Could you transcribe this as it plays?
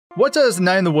What does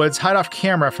Night in the Woods hide off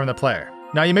camera from the player?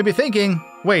 Now you may be thinking,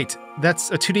 wait, that's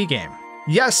a 2D game.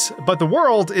 Yes, but the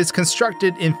world is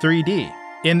constructed in 3D.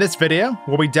 In this video,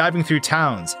 we'll be diving through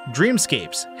towns,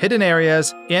 dreamscapes, hidden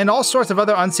areas, and all sorts of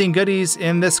other unseen goodies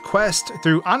in this quest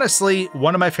through honestly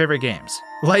one of my favorite games.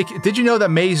 Like, did you know that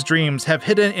Maze Dreams have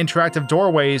hidden interactive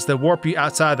doorways that warp you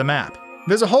outside the map?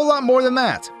 There's a whole lot more than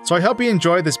that, so I hope you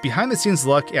enjoy this behind-the-scenes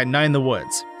look at Night in the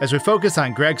Woods, as we focus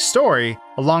on Gregg's story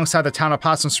alongside the town of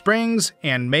Possum Springs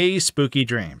and May's spooky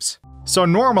dreams. So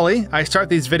normally, I start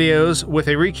these videos with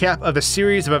a recap of the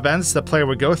series of events the player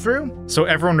would go through, so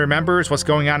everyone remembers what's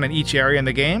going on in each area in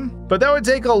the game, but that would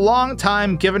take a long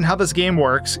time given how this game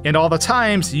works and all the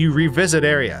times you revisit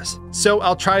areas. So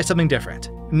I'll try something different.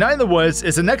 Night in the Woods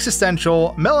is an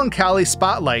existential, melancholy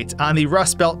spotlight on the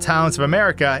Rust Belt towns of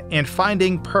America and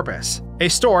finding purpose. A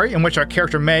story in which our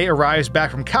character May arrives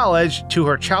back from college to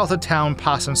her childhood town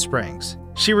Possum Springs.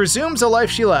 She resumes a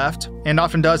life she left, and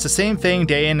often does the same thing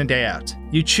day in and day out.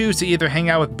 You choose to either hang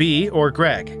out with Bee or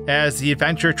Gregg as the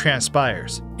adventure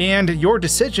transpires, and your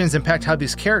decisions impact how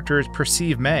these characters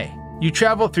perceive May. You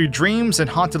travel through dreams and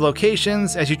haunted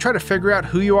locations as you try to figure out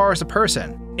who you are as a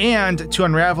person, and to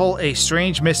unravel a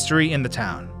strange mystery in the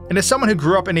town. And as someone who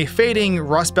grew up in a fading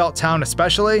Rust Belt town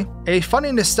especially, a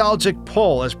funny nostalgic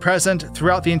pull is present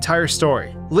throughout the entire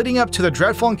story, leading up to the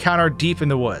dreadful encounter deep in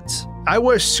the woods. I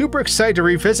was super excited to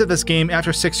revisit this game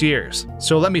after 6 years,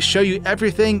 so let me show you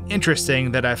everything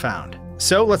interesting that I found.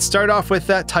 So let's start off with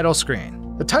that title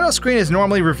screen. The title screen is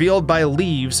normally revealed by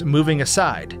leaves moving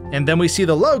aside, and then we see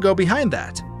the logo behind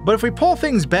that. But if we pull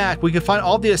things back, we can find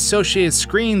all the associated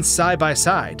screens side by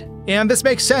side. And this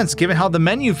makes sense given how the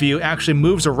menu view actually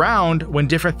moves around when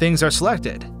different things are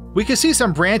selected. We can see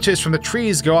some branches from the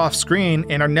trees go off screen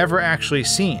and are never actually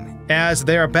seen, as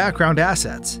they are background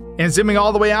assets. And zooming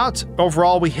all the way out,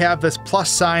 overall we have this plus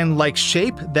sign-like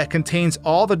shape that contains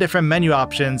all the different menu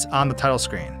options on the title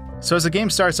screen. So as the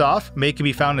game starts off, May can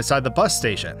be found inside the bus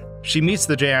station. She meets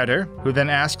the janitor, who then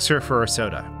asks her for a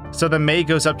soda. So then May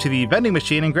goes up to the vending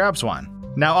machine and grabs one.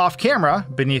 Now off camera,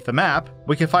 beneath the map,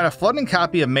 we can find a floating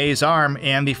copy of May's arm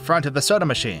and the front of the soda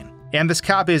machine. And this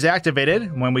copy is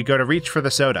activated when we go to reach for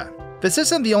the soda. This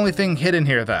isn't the only thing hidden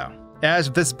here though,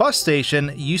 as this bus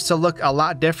station used to look a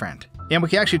lot different. And we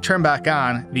can actually turn back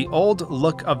on the old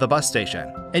look of the bus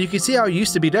station. And you can see how it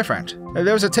used to be different.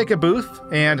 There was a ticket booth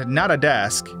and not a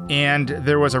desk, and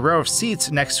there was a row of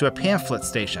seats next to a pamphlet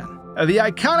station. The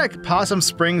iconic Possum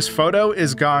Springs photo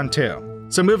is gone too.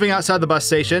 So moving outside the bus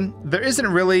station, there isn't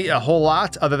really a whole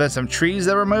lot other than some trees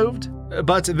that were moved,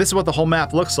 but this is what the whole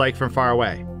map looks like from far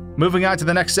away. Moving on to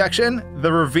the next section,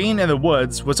 the ravine in the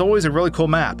woods was always a really cool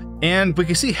map, and we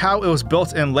can see how it was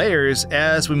built in layers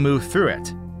as we move through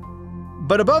it.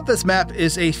 But above this map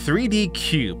is a 3D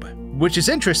cube, which is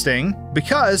interesting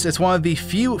because it's one of the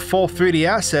few full 3D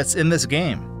assets in this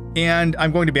game. And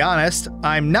I'm going to be honest,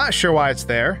 I'm not sure why it's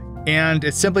there, and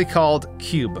it's simply called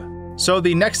Cube. So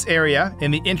the next area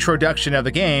in the introduction of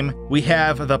the game, we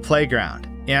have the playground.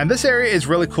 And this area is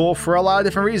really cool for a lot of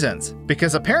different reasons,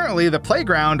 because apparently the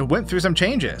playground went through some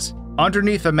changes.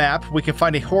 Underneath the map, we can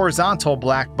find a horizontal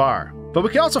black bar. But we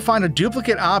can also find a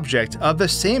duplicate object of the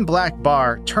same black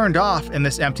bar turned off in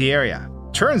this empty area.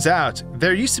 Turns out,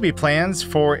 there used to be plans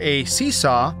for a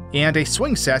seesaw and a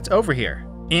swing set over here.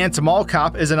 And Mall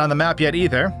Cop isn't on the map yet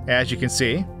either, as you can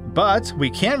see, but we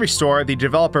can restore the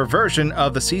developer version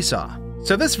of the seesaw.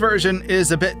 So this version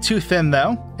is a bit too thin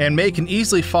though, and May can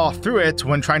easily fall through it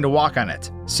when trying to walk on it,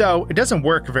 so it doesn't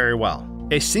work very well.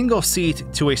 A single seat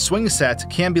to a swing set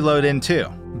can be loaded in too,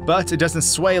 but it doesn't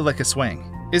sway like a swing.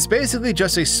 It's basically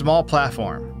just a small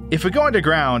platform. If we go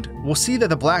underground, we'll see that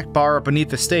the black bar beneath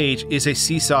the stage is a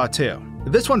seesaw too.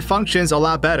 This one functions a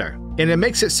lot better, and it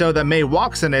makes it so that May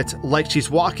walks on it like she's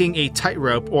walking a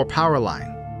tightrope or power line.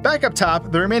 Back up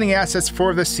top, the remaining assets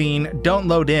for the scene don't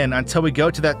load in until we go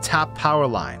to that top power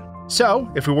line.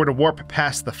 So, if we were to warp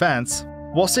past the fence,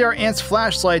 we'll see our aunt's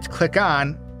flashlight click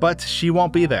on, but she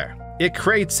won't be there. It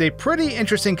creates a pretty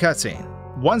interesting cutscene.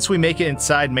 Once we make it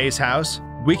inside May's house,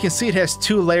 we can see it has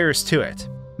two layers to it.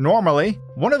 Normally,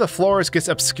 one of the floors gets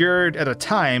obscured at a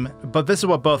time, but this is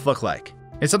what both look like.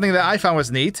 And something that I found was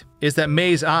neat is that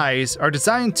May's eyes are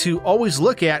designed to always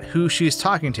look at who she's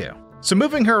talking to. So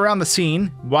moving her around the scene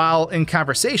while in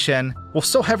conversation will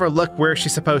still have her look where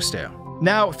she's supposed to.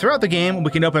 Now, throughout the game,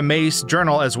 we can open May's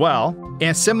journal as well,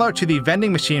 and similar to the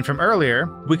vending machine from earlier,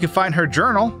 we can find her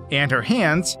journal and her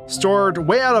hands stored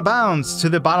way out of bounds to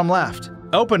the bottom left.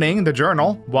 Opening the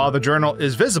journal while the journal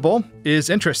is visible is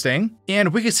interesting,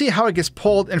 and we can see how it gets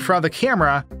pulled in front of the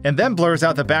camera and then blurs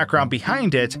out the background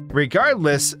behind it,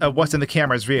 regardless of what's in the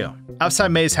camera's view.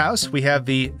 Outside May's house, we have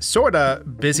the sorta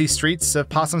busy streets of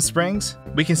Possum Springs.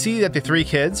 We can see that the 3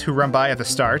 kids who run by at the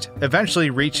start eventually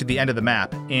reach the end of the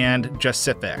map and just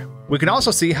sit there. We can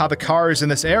also see how the cars in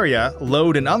this area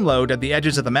load and unload at the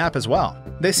edges of the map as well.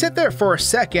 They sit there for a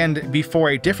second before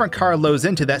a different car loads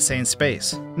into that same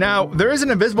space. Now, there is an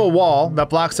invisible wall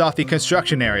that blocks off the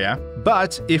construction area,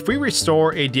 but if we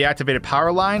restore a deactivated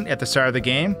power line at the start of the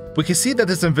game, we can see that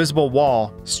this invisible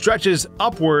wall stretches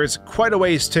upwards quite a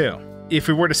ways too. If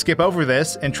we were to skip over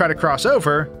this and try to cross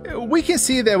over, we can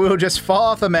see that we'll just fall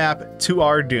off the map to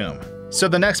our doom. So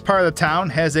the next part of the town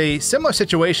has a similar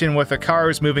situation with the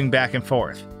cars moving back and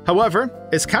forth. However,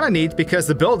 it's kind of neat because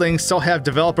the buildings still have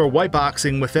developer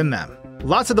whiteboxing within them.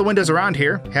 Lots of the windows around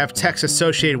here have text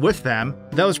associated with them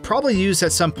that was probably used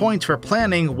at some point for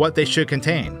planning what they should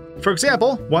contain. For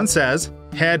example, one says,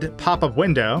 "Head pop-up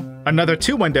window." Another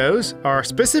 2 windows are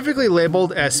specifically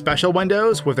labeled as special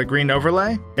windows with a green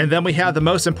overlay. And then we have the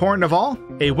most important of all,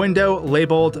 a window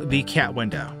labeled the cat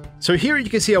window. So here you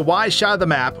can see a wide shot of the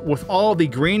map with all the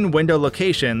green window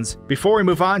locations before we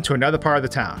move on to another part of the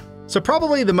town. So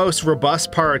probably the most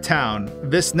robust part of town,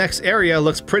 this next area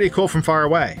looks pretty cool from far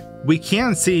away. We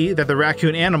can see that the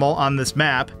raccoon animal on this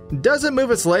map doesn't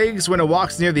move its legs when it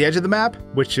walks near the edge of the map,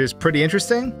 which is pretty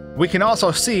interesting. We can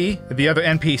also see the other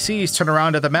NPCs turn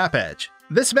around at the map edge.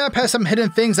 This map has some hidden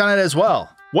things on it as well.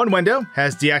 One window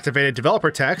has deactivated developer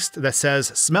text that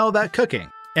says, "Smell that cooking."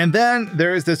 And then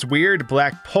there is this weird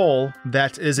black pole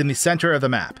that is in the center of the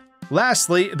map.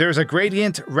 Lastly, there's a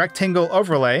gradient rectangle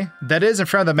overlay that is in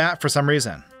front of the map for some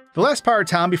reason. The last part of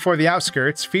town before the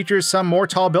outskirts features some more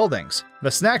tall buildings,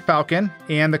 the Snack Balcon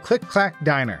and the Click Clack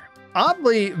Diner.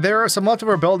 Oddly, there are some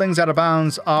leftover buildings out of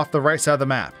bounds off the right side of the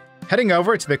map. Heading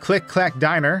over to the Click Clack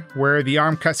Diner, where the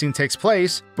ARM cutscene takes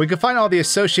place, we can find all the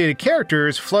associated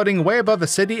characters floating way above the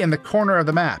city in the corner of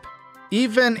the map.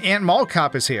 Even Aunt Mall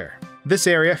Cop is here. This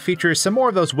area features some more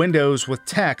of those windows with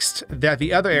text that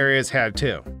the other areas had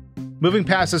too. Moving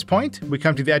past this point, we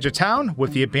come to the edge of town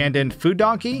with the abandoned food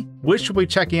donkey, which we'll be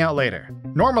checking out later.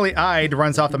 Normally Ide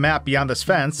runs off the map beyond this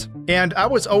fence, and I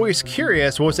was always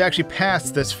curious what was actually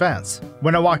past this fence.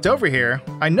 When I walked over here,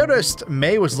 I noticed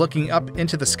May was looking up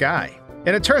into the sky.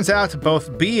 And it turns out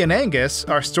both Bee and Angus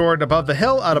are stored above the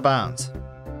hill out of bounds.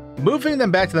 Moving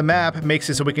them back to the map makes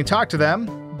it so we can talk to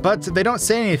them, but they don't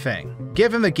say anything,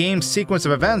 given the game's sequence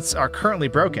of events are currently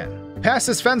broken. Past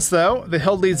this fence though, the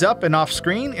hill leads up and off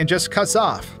screen and just cuts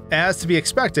off, as to be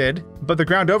expected, but the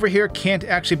ground over here can't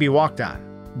actually be walked on.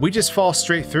 We just fall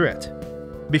straight through it.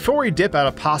 Before we dip out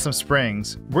of Possum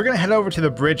Springs, we're gonna head over to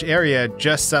the bridge area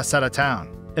just outside of town.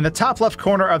 In the top left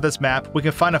corner of this map, we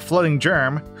can find a floating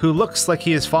germ who looks like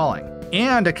he is falling,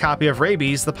 and a copy of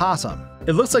Rabies the possum.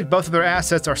 It looks like both of their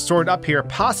assets are stored up here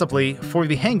possibly for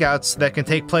the hangouts that can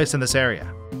take place in this area.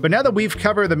 But now that we've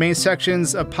covered the main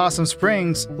sections of Possum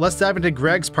Springs, let's dive into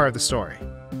Gregg's part of the story.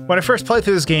 When I first played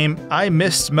through this game, I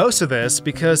missed most of this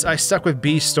because I stuck with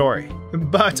Bee's story.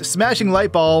 But smashing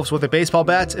light bulbs with a baseball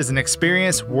bat is an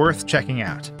experience worth checking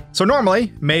out. So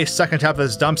normally, May's stuck on top of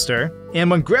this dumpster,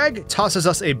 and when Gregg tosses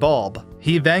us a bulb,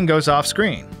 he then goes off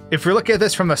screen. If we look at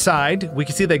this from the side, we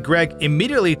can see that Gregg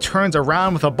immediately turns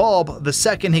around with a bulb the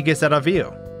second he gets out of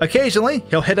view. Occasionally,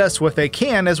 he'll hit us with a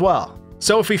can as well.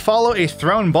 So if we follow a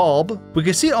thrown bulb, we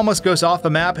can see it almost goes off the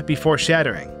map before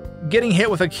shattering. Getting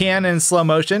hit with a can in slow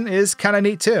motion is kinda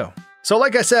neat too. So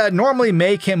like I said, normally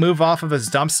May can't move off of this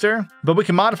dumpster, but we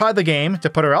can modify the game to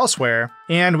put her elsewhere,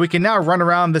 and we can now run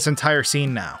around this entire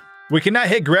scene now. We cannot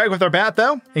hit Gregg with our bat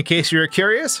though, in case you're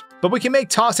curious, but we can make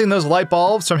tossing those light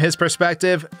bulbs from his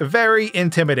perspective very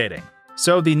intimidating.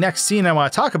 So the next scene I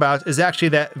want to talk about is actually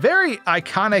that very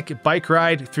iconic bike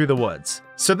ride through the woods.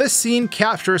 So this scene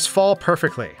captures fall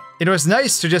perfectly. It was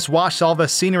nice to just watch all the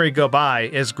scenery go by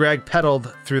as Gregg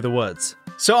pedaled through the woods.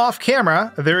 So off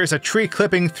camera, there is a tree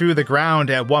clipping through the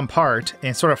ground at one part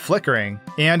and sort of flickering.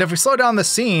 And if we slow down the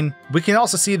scene, we can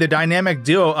also see the dynamic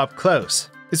duo up close.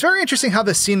 It's very interesting how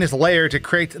this scene is layered to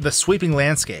create the sweeping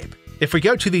landscape. If we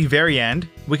go to the very end,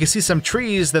 we can see some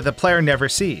trees that the player never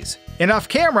sees. And off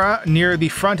camera, near the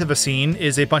front of the scene,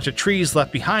 is a bunch of trees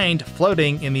left behind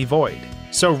floating in the void.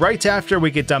 So right after we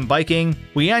get done biking,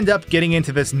 we end up getting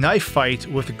into this knife fight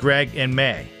with Gregg and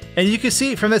May. And you can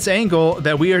see from this angle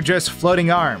that we are just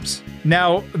floating arms.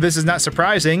 Now, this is not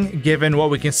surprising given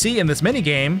what we can see in this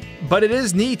minigame, but it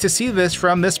is neat to see this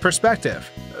from this perspective.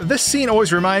 this scene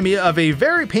always reminded me of a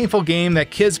very painful game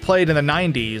that kids played in the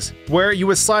 90s, where you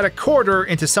would slide a quarter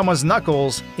into someone's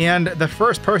knuckles and the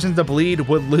first person to bleed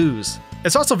would lose.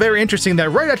 It's also very interesting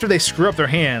that right after they screw up their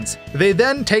hands, they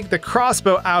then take the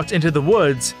crossbow out into the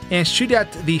woods and shoot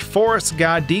at the forest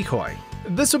god decoy.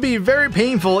 This would be very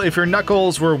painful if your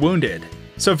knuckles were wounded.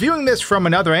 So viewing this from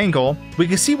another angle, we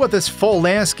can see what this full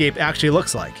landscape actually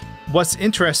looks like. What's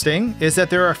interesting is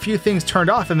that there are a few things turned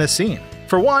off in this scene.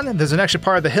 For one, there's an extra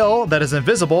part of the hill that is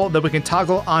invisible that we can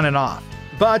toggle on and off.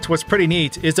 But what's pretty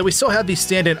neat is that we still have the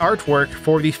stand-in artwork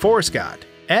for the forest god,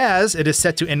 as it is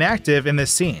set to inactive in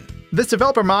this scene. This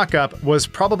developer mockup was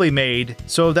probably made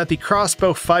so that the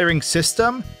crossbow firing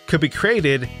system could be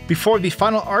created before the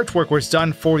final artwork was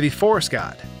done for the forest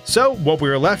god. So what we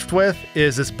were left with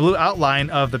is this blue outline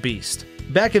of the beast.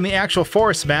 Back in the actual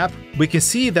forest map, we can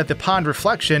see that the pond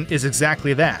reflection is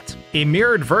exactly that, a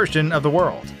mirrored version of the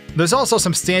world. There's also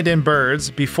some stand-in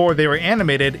birds before they were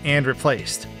animated and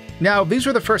replaced. Now, these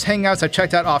were the first hangouts I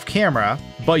checked out off camera,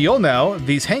 but you'll know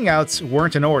these hangouts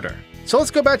weren't in order. So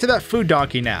let's go back to that food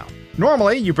donkey now.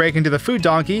 Normally, you break into the food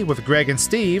donkey with Gregg and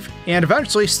Steve, and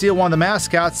eventually steal one of the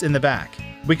mascots in the back.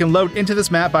 We can load into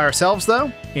this map by ourselves though,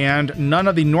 and none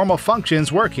of the normal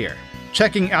functions work here.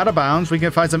 Checking out of bounds, we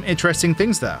can find some interesting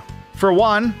things though. For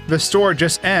one, the store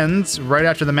just ends right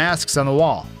after the masks on the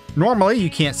wall. Normally, you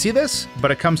can't see this,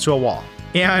 but it comes to a wall.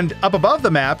 And up above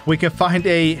the map, we can find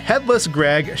a headless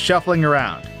Gregg shuffling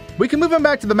around. We can move him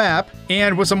back to the map,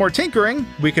 and with some more tinkering,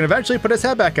 we can eventually put his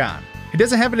head back on. He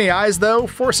doesn't have any eyes though,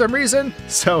 for some reason,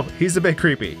 so he's a bit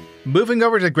creepy. Moving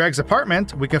over to Gregg's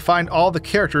apartment, we can find all the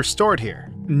characters stored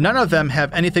here. None of them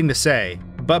have anything to say,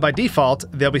 but by default,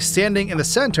 they'll be standing in the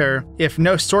center if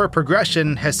no story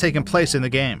progression has taken place in the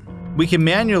game. We can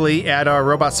manually add our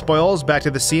robot spoils back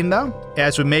to the scene though,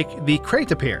 as we make the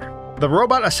crate appear. The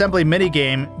robot assembly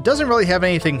minigame doesn't really have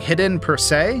anything hidden per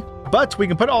se, but we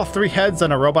can put all 3 heads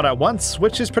on a robot at once,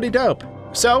 which is pretty dope.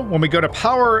 So when we go to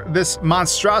power this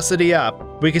monstrosity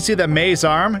up, we can see that May's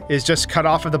arm is just cut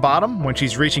off at the bottom when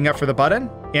she's reaching up for the button,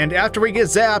 and after we get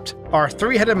zapped, our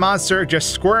 3-headed monster just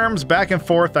squirms back and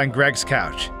forth on Gregg's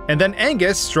couch, and then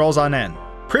Angus strolls on in.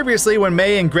 Previously, when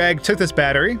May and Gregg took this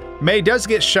battery, May does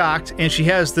get shocked and she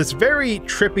has this very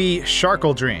trippy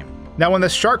Sharkle dream. Now when the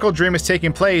Sharkle dream is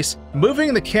taking place,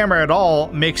 moving the camera at all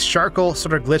makes Sharkle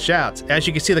sort of glitch out. As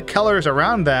you can see, the colors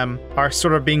around them are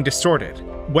sort of being distorted.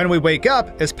 When we wake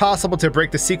up, it's possible to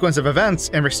break the sequence of events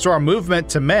and restore movement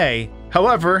to May.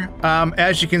 However,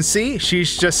 as you can see,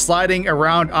 she's just sliding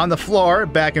around on the floor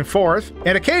back and forth,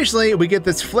 and occasionally we get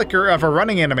this flicker of a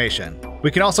running animation.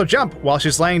 We can also jump while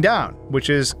she's laying down, which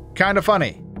is kind of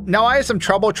funny. Now I had some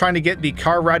trouble trying to get the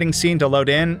car riding scene to load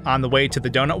in on the way to the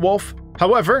Donut Wolf.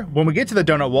 However, when we get to the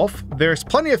Donut Wolf, there's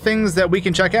plenty of things that we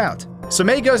can check out. So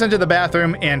May goes into the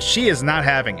bathroom and she is not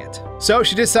having it. So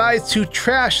she decides to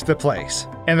trash the place.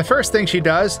 And the first thing she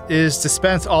does is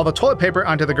dispense all the toilet paper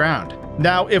onto the ground.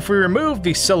 Now, if we remove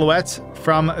the silhouette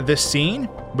from this scene,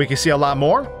 we can see a lot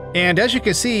more. And as you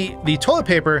can see, the toilet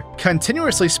paper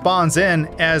continuously spawns in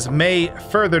as May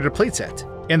further depletes it.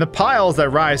 And the piles that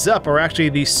rise up are actually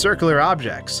these circular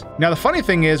objects. Now the funny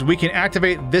thing is we can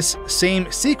activate this same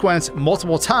sequence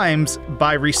multiple times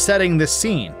by resetting this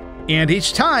scene. And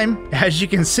each time, as you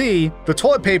can see, the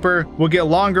toilet paper will get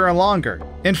longer and longer.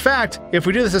 In fact, if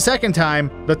we do this a second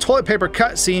time, the toilet paper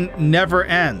cutscene never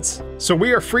ends. So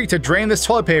we are free to drain this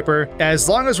toilet paper as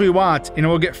long as we want, and it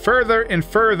will get further and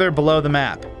further below the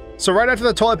map. So right after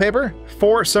the toilet paper,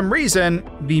 for some reason,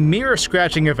 the mirror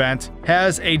scratching event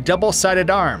has a double-sided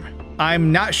arm.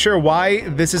 I'm not sure why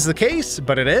this is the case,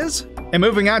 but it is. And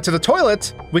moving on to the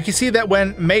toilet, we can see that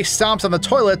when May stomps on the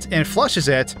toilet and flushes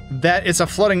it, that it's a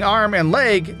floating arm and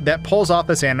leg that pulls off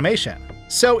this animation.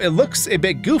 So it looks a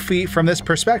bit goofy from this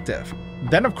perspective.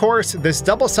 Then of course, this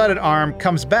double-sided arm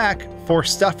comes back for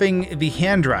stuffing the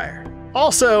hand dryer.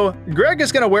 Also, Gregg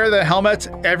is going to wear the helmet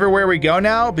everywhere we go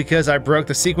now because I broke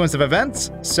the sequence of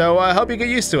events, so I hope you get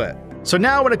used to it. So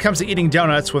now when it comes to eating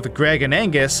donuts with Gregg and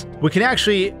Angus, we can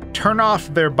actually turn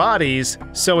off their bodies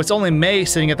so it's only May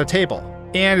sitting at the table.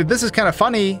 And this is kind of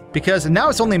funny because now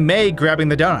it's only May grabbing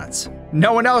the donuts.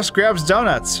 No one else grabs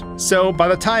donuts. So by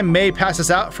the time May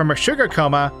passes out from her sugar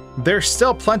coma, there's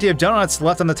still plenty of donuts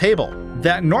left on the table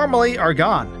that normally are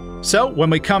gone. So when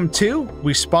we come to,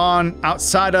 we spawn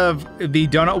outside of the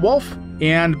Donut Wolf,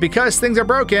 and because things are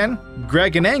broken,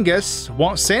 Gregg and Angus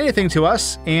won't say anything to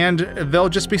us, and they'll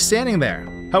just be standing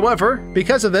there. However,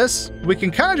 because of this, we can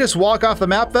kind of just walk off the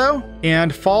map though,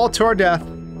 and fall to our death,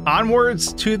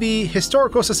 onwards to the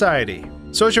Historical Society.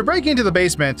 So as you're breaking into the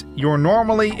basement, you're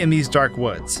normally in these dark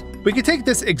woods. We can take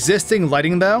this existing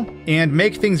lighting though, and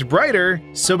make things brighter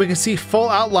so we can see full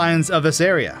outlines of this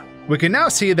area. We can now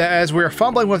see that as we're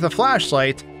fumbling with the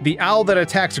flashlight, the owl that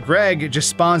attacks Gregg just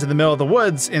spawns in the middle of the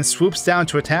woods and swoops down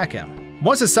to attack him.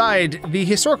 Once inside, the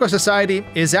Historical Society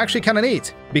is actually kind of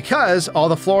neat, because all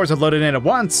the floors are loaded in at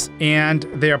once, and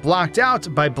they are blocked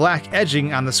out by black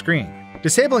edging on the screen.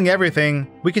 Disabling everything,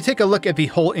 we can take a look at the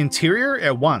whole interior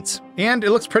at once, and it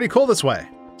looks pretty cool this way.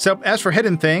 So as for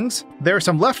hidden things, there are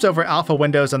some leftover alpha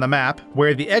windows on the map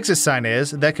where the exit sign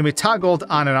is that can be toggled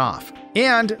on and off.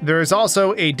 And there is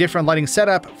also a different lighting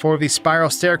setup for the spiral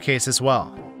staircase as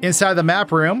well. Inside the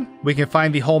map room, we can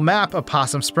find the whole map of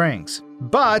Possum Springs.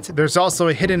 But there's also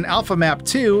a hidden alpha map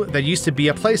too that used to be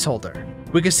a placeholder.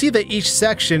 We can see that each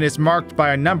section is marked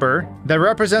by a number that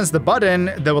represents the button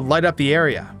that would light up the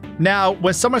area. Now,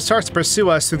 when someone starts to pursue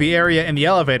us through the area in the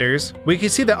elevators, we can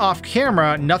see that off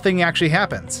camera, nothing actually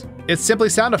happens. It's simply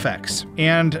sound effects,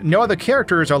 and no other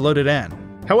characters are loaded in.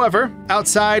 However,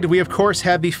 outside, we of course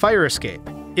have the fire escape.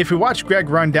 If we watch Gregg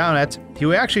run down it, he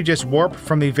will actually just warp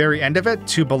from the very end of it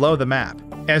to below the map.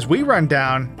 As we run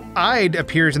down, Ide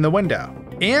appears in the window.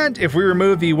 And if we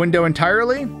remove the window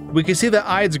entirely, we can see that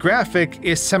Ide's graphic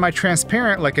is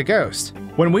semi-transparent like a ghost.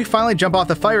 When we finally jump off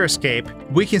the fire escape,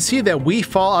 we can see that we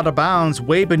fall out of bounds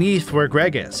way beneath where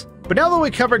Gregg is. But now that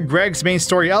we covered Gregg's main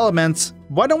story elements,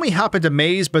 why don't we hop into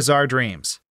May's bizarre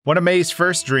dreams? One of May's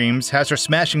first dreams has her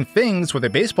smashing things with a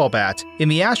baseball bat in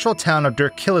the astral town of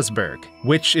Dirk-Killisburg,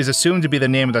 which is assumed to be the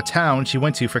name of the town she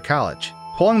went to for college.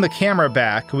 Pulling the camera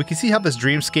back, we can see how this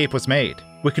dreamscape was made.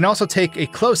 We can also take a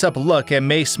close-up look at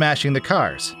May smashing the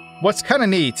cars. What's kinda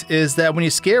neat is that when you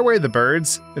scare away the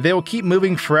birds, they will keep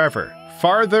moving forever,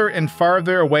 farther and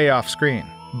farther away off screen.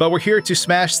 But we're here to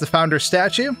smash the founder's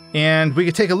statue, and we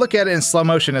can take a look at it in slow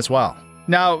motion as well.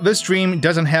 Now, this dream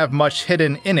doesn't have much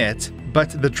hidden in it, but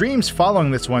the dreams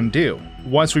following this one do.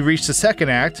 Once we reach the second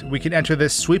act, we can enter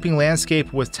this sweeping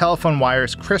landscape with telephone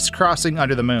wires crisscrossing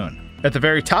under the moon. At the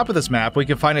very top of this map, we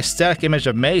can find a static image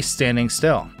of May standing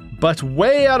still. But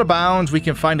way out of bounds, we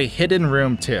can find a hidden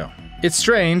room too. It's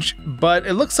strange, but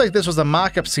it looks like this was a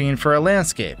mock-up scene for a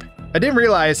landscape. I didn't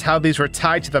realize how these were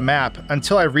tied to the map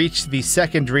until I reached the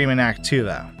second dream in Act 2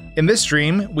 though. In this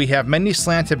dream, we have many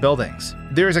slanted buildings.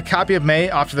 There is a copy of May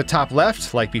off to the top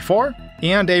left, like before,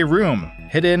 and a room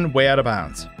hidden way out of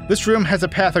bounds. This room has a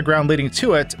path of ground leading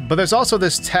to it, but there's also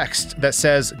this text that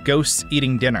says ghosts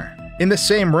eating dinner. In the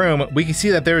same room, we can see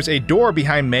that there's a door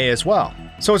behind May as well.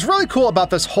 So what's really cool about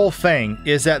this whole thing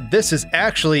is that this is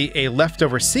actually a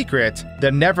leftover secret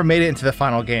that never made it into the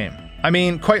final game. I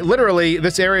mean, quite literally,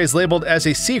 this area is labeled as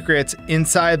a secret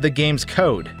inside the game's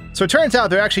code. So it turns out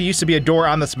there actually used to be a door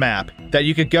on this map that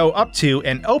you could go up to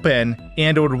and open,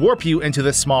 and it would warp you into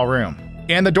this small room.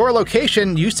 And the door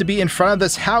location used to be in front of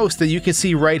this house that you can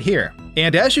see right here.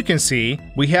 And as you can see,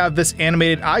 we have this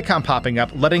animated icon popping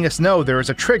up letting us know there is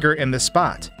a trigger in this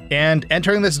spot. And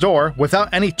entering this door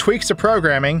without any tweaks to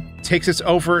programming takes us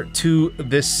over to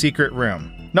this secret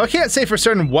room. Now I can't say for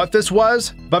certain what this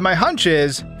was, but my hunch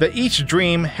is that each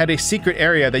dream had a secret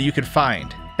area that you could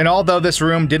find. And although this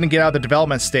room didn't get out of the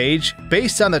development stage,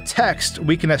 based on the text,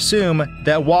 we can assume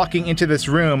that walking into this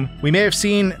room, we may have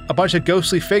seen a bunch of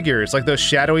ghostly figures, like those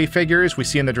shadowy figures we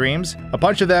see in the dreams, a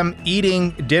bunch of them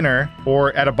eating dinner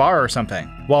or at a bar or something,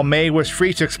 while May was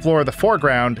free to explore the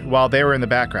foreground while they were in the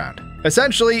background.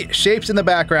 Essentially, shapes in the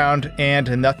background and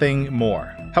nothing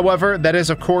more. However, that is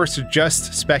of course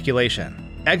just speculation.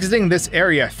 Exiting this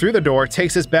area through the door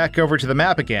takes us back over to the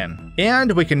map again,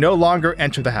 and we can no longer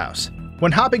enter the house.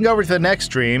 When hopping over to the next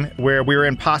dream, where we were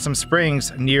in Possum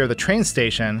Springs near the train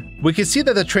station, we can see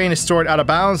that the train is stored out of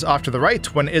bounds off to the right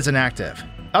when it isn't active.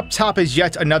 Up top is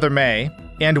yet another May,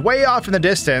 and way off in the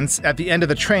distance at the end of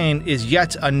the train is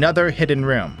yet another hidden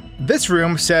room. This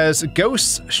room says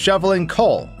Ghosts Shoveling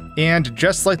Coal, and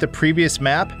just like the previous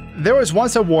map, there was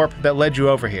once a warp that led you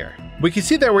over here. We can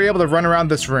see that we're able to run around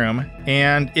this room,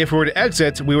 and if we were to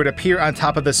exit, we would appear on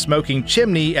top of the smoking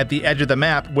chimney at the edge of the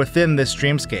map within this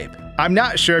dreamscape. I'm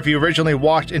not sure if you originally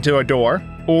walked into a door,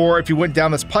 or if you went down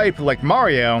this pipe like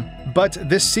Mario, but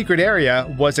this secret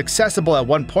area was accessible at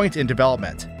one point in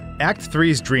development. Act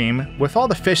 3's dream, with all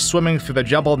the fish swimming through the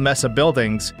jumbled mess of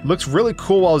buildings, looks really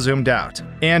cool while zoomed out.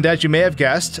 And as you may have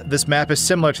guessed, this map is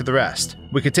similar to the rest.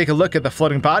 We could take a look at the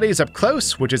floating bodies up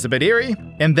close, which is a bit eerie,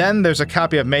 and then there's a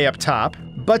copy of May up top,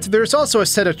 but there's also a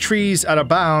set of trees out of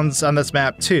bounds on this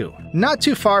map too, not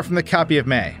too far from the copy of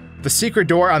May. The secret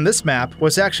door on this map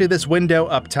was actually this window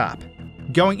up top.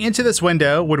 Going into this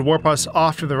window would warp us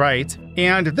off to the right,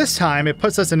 and this time it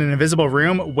puts us in an invisible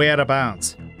room way out of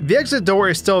bounds. The exit door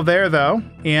is still there though,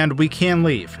 and we can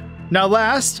leave. Now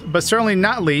last, but certainly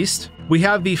not least, we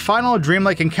have the final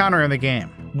dreamlike encounter in the game,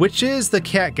 which is the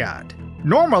Cat God.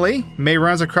 Normally, May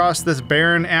runs across this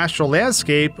barren astral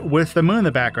landscape with the moon in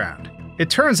the background.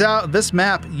 It turns out this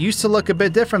map used to look a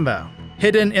bit different though.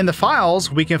 Hidden in the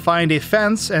files, we can find a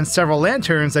fence and several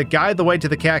lanterns that guide the way to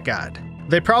the Cat God.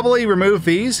 They probably removed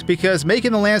these because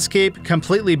making the landscape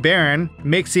completely barren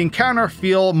makes the encounter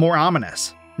feel more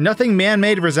ominous. Nothing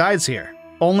man-made resides here,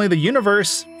 only the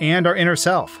universe and our inner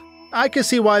self. I can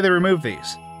see why they removed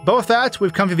these. But with that,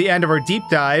 we've come to the end of our deep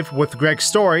dive with Gregg's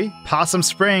story, Possum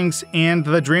Springs, and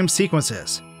the dream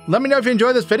sequences. Let me know if you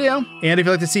enjoyed this video, and if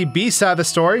you'd like to see B-side of the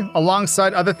story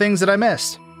alongside other things that I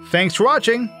missed. Thanks for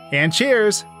watching, and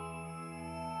cheers!